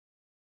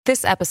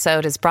This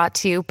episode is brought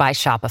to you by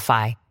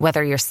Shopify.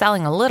 Whether you're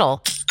selling a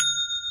little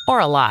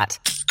or a lot,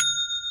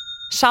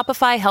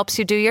 Shopify helps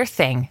you do your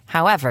thing,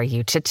 however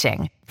you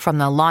cha-ching. From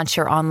the launch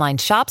your online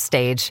shop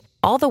stage,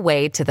 all the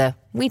way to the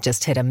we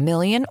just hit 1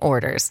 million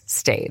orders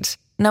stage.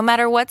 No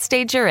matter what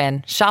stage you're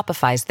in,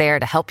 Shopify's there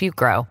to help you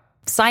grow.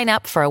 Sign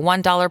up for a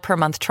 $1 per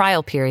month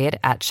trial period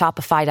at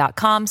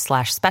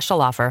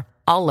shopify.com/special offer,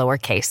 all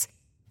lowercase.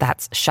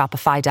 That's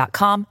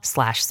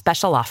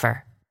shopify.com/special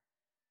offer.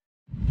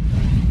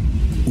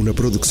 Una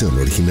producción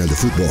original de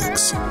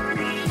Footbox.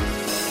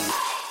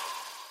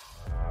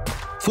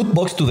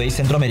 Footbox Today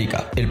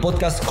Centroamérica, el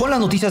podcast con las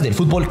noticias del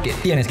fútbol que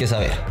tienes que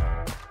saber.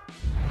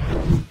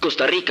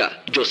 Costa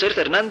Rica, Yoserth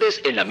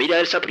Hernandéz en la mira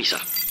del Saprissa.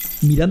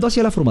 Mirando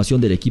hacia la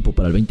formación del equipo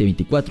para el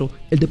 2024,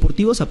 el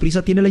Deportivo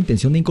Saprissa tiene la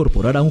intención de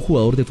incorporar a un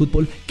jugador de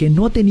fútbol que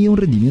no ha tenido un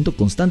rendimiento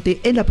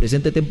constante en la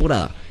presente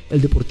temporada.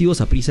 El Deportivo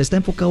Saprissa está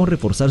enfocado en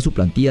reforzar su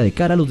plantilla de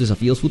cara a los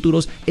desafíos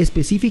futuros,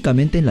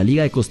 específicamente en la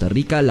Liga de Costa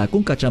Rica, la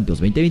Conca Champions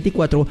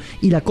 2024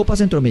 y la Copa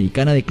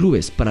Centroamericana de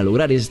Clubes. Para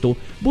lograr esto,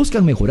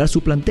 buscan mejorar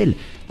su plantel.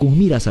 Con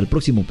miras al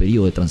próximo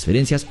periodo de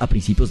transferencias a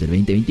principios del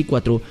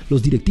 2024,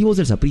 los directivos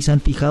del Saprissa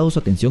han fijado su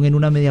atención en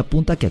una media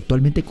punta que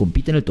actualmente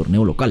compite en el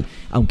torneo local.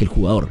 Aunque el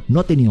jugador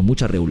no ha tenido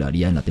mucha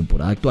regularidad en la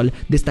temporada actual,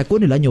 destacó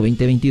en el año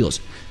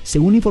 2022.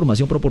 Según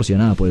información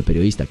proporcionada por el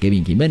periodista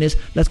Kevin Jiménez,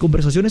 las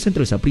conversaciones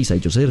entre el Saprissa y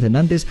Yoserth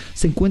Hernandéz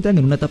se encuentran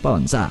en una etapa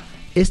avanzada.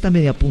 Esta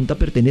media punta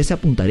pertenece a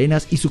Punta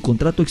Arenas y su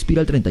contrato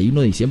expira el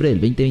 31 de diciembre del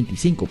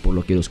 2025, por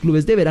lo que los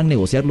clubes deberán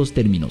negociar los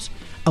términos.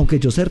 Aunque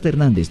Yoserth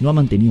Hernandéz no ha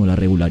mantenido la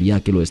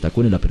regularidad que lo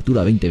destacó en el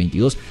Apertura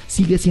 2022,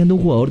 sigue siendo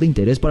un jugador de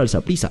interés para el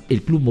Saprissa.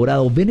 El club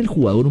morado ve en el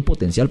jugador un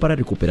potencial para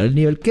recuperar el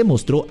nivel que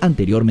mostró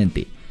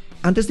anteriormente.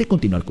 Antes de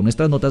continuar con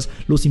nuestras notas,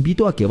 los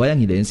invito a que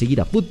vayan y le den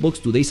seguir a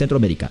Footbox Today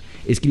Centroamérica.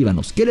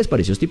 Escríbanos qué les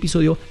pareció este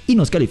episodio y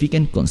nos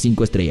califiquen con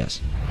 5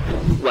 estrellas.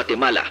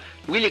 Guatemala,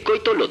 Willy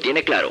Coito lo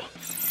tiene claro.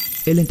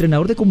 El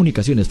entrenador de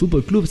Comunicaciones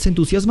Fútbol Club se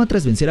entusiasma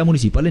tras vencer a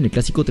Municipal en el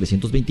Clásico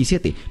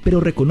 327, pero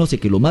reconoce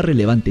que lo más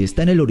relevante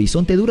está en el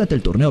horizonte durante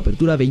el torneo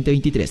Apertura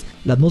 2023.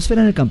 La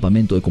atmósfera en el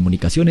campamento de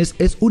Comunicaciones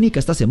es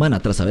única esta semana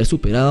tras haber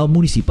superado a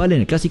Municipal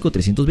en el Clásico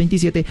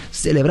 327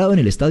 celebrado en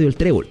el Estadio El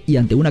Trébol y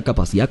ante una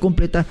capacidad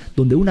completa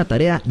donde una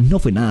tarea no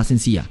fue nada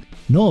sencilla.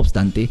 No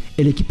obstante,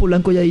 el equipo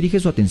blanco ya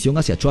dirige su atención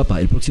hacia Chuapa,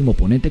 el próximo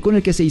oponente con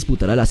el que se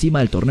disputará la cima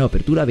del torneo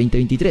Apertura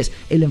 2023.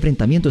 El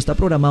enfrentamiento está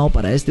programado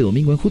para este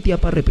domingo en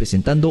Jutiapa,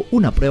 representando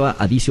una prueba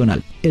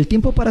adicional. El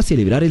tiempo para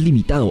celebrar es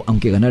limitado,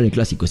 aunque ganar el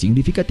clásico es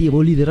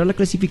significativo, liderar la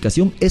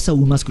clasificación es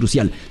aún más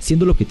crucial,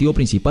 siendo el objetivo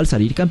principal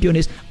salir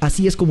campeones.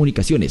 Así es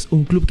Comunicaciones,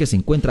 un club que se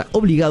encuentra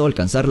obligado a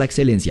alcanzar la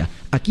excelencia.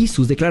 Aquí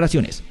sus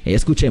declaraciones.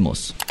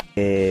 Escuchemos.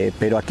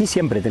 Pero aquí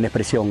siempre tenés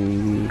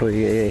presión,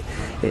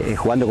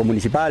 jugando con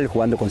Municipal,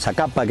 jugando con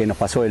Zacapa, que nos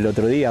pasó el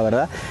otro día,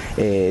 ¿verdad?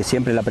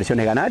 Siempre la presión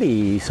es ganar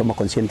y somos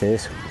conscientes de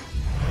eso.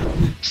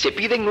 Se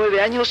piden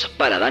 9 años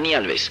para Dani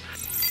Alves.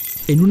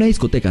 En una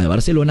discoteca de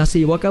Barcelona se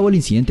llevó a cabo el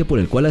incidente por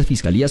el cual la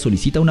Fiscalía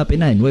solicita una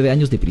pena de 9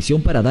 años de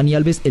prisión para Dani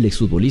Alves, el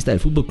exfutbolista del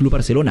FC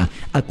Barcelona,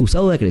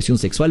 acusado de agresión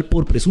sexual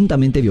por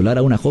presuntamente violar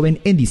a una joven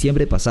en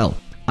diciembre pasado.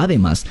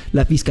 Además,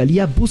 la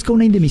Fiscalía busca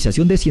una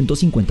indemnización de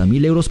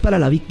 150.000 euros para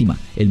la víctima.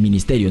 El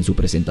Ministerio, en su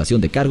presentación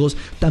de cargos,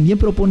 también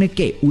propone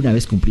que, una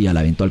vez cumplida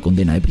la eventual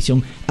condena de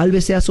prisión,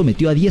 Alves sea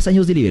sometido a 10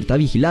 años de libertad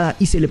vigilada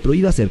y se le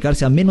prohíba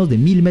acercarse a menos de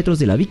 1.000 metros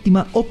de la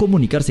víctima o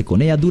comunicarse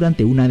con ella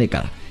durante una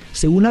década.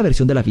 Según la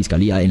versión de la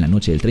Fiscalía, en la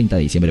noche del 30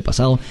 de diciembre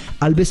pasado,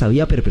 Alves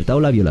había perpetrado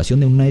la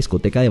violación en una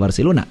discoteca de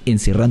Barcelona,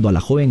 encerrando a la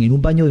joven en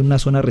un baño de una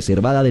zona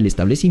reservada del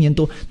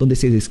establecimiento, donde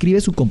se describe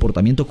su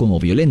comportamiento como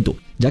violento,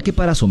 ya que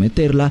para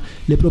someterla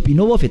le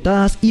propinó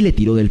bofetadas y le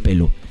tiró del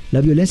pelo. La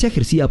violencia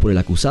ejercida por el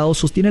acusado,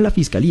 sostiene la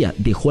Fiscalía,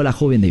 dejó a la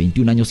joven de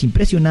 21 años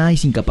impresionada y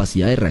sin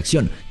capacidad de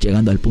reacción,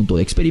 llegando al punto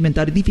de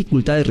experimentar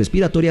dificultades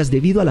respiratorias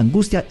debido a la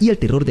angustia y el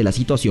terror de la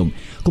situación.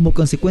 Como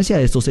consecuencia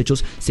de estos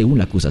hechos, según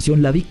la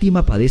acusación, la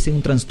víctima padece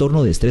un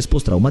trastorno de estrés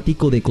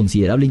postraumático de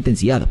considerable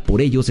intensidad.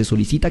 Por ello, se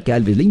solicita que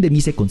Alves le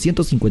indemnice con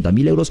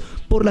 150.000 euros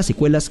por las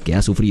secuelas que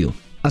ha sufrido.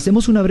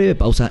 Hacemos una breve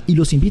pausa y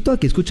los invito a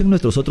que escuchen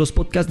nuestros otros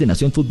podcasts de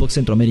Nación Footbox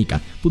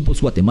Centroamérica,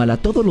 Footbox Guatemala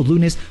todos los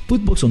lunes,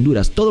 Footbox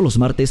Honduras todos los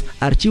martes,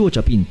 Archivo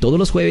Chapín todos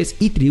los jueves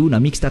y Tribuna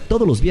Mixta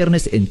todos los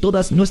viernes en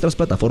todas nuestras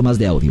plataformas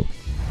de audio.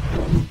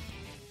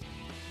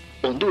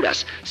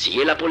 Honduras,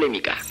 sigue la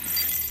polémica.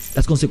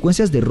 Las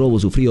consecuencias del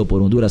robo sufrido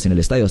por Honduras en el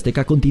Estadio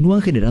Azteca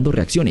continúan generando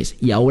reacciones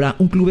y ahora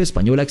un club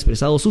español ha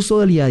expresado su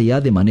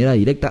solidaridad de manera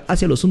directa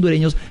hacia los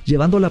hondureños,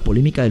 llevando la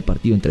polémica del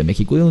partido entre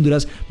México y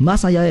Honduras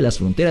más allá de las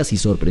fronteras y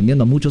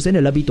sorprendiendo a muchos en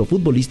el ámbito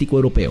futbolístico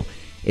europeo.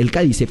 El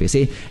Cádiz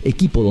FC,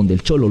 equipo donde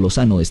el Cholo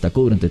Lozano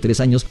destacó durante 3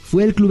 años,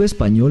 fue el club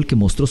español que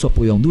mostró su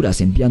apoyo a Honduras,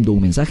 enviando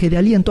un mensaje de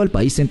aliento al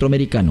país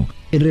centroamericano.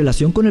 En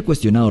relación con el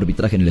cuestionado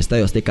arbitraje en el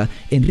Estadio Azteca,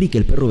 Enrique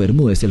el Perro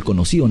Bermúdez, el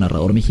conocido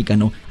narrador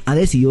mexicano, ha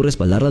decidido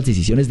respaldar las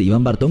decisiones de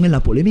Iván Bartón en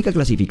la polémica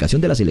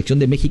clasificación de la selección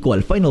de México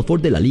al Final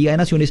Four de la Liga de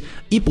Naciones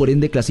y por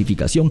ende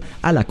clasificación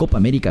a la Copa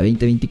América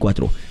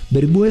 2024.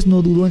 Bermúdez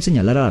no dudó en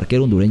señalar al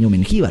arquero hondureño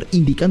Mengíbar,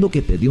 indicando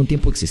que perdió un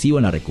tiempo excesivo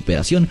en la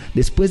recuperación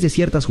después de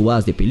ciertas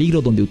jugadas de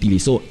peligro donde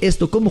utilizó utilizó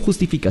esto como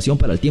justificación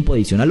para el tiempo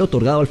adicional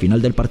otorgado al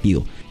final del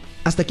partido.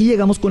 Hasta aquí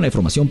llegamos con la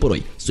información por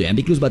hoy. Soy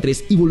Andy Cruz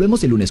Batres y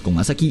volvemos el lunes con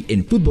más aquí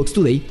en Footbox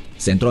Today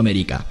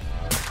Centroamérica.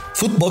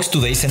 Footbox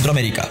Today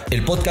Centroamérica,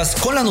 el podcast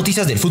con las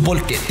noticias del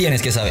fútbol que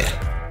tienes que saber.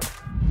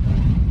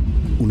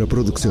 Una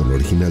producción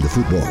original de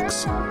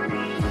Footbox.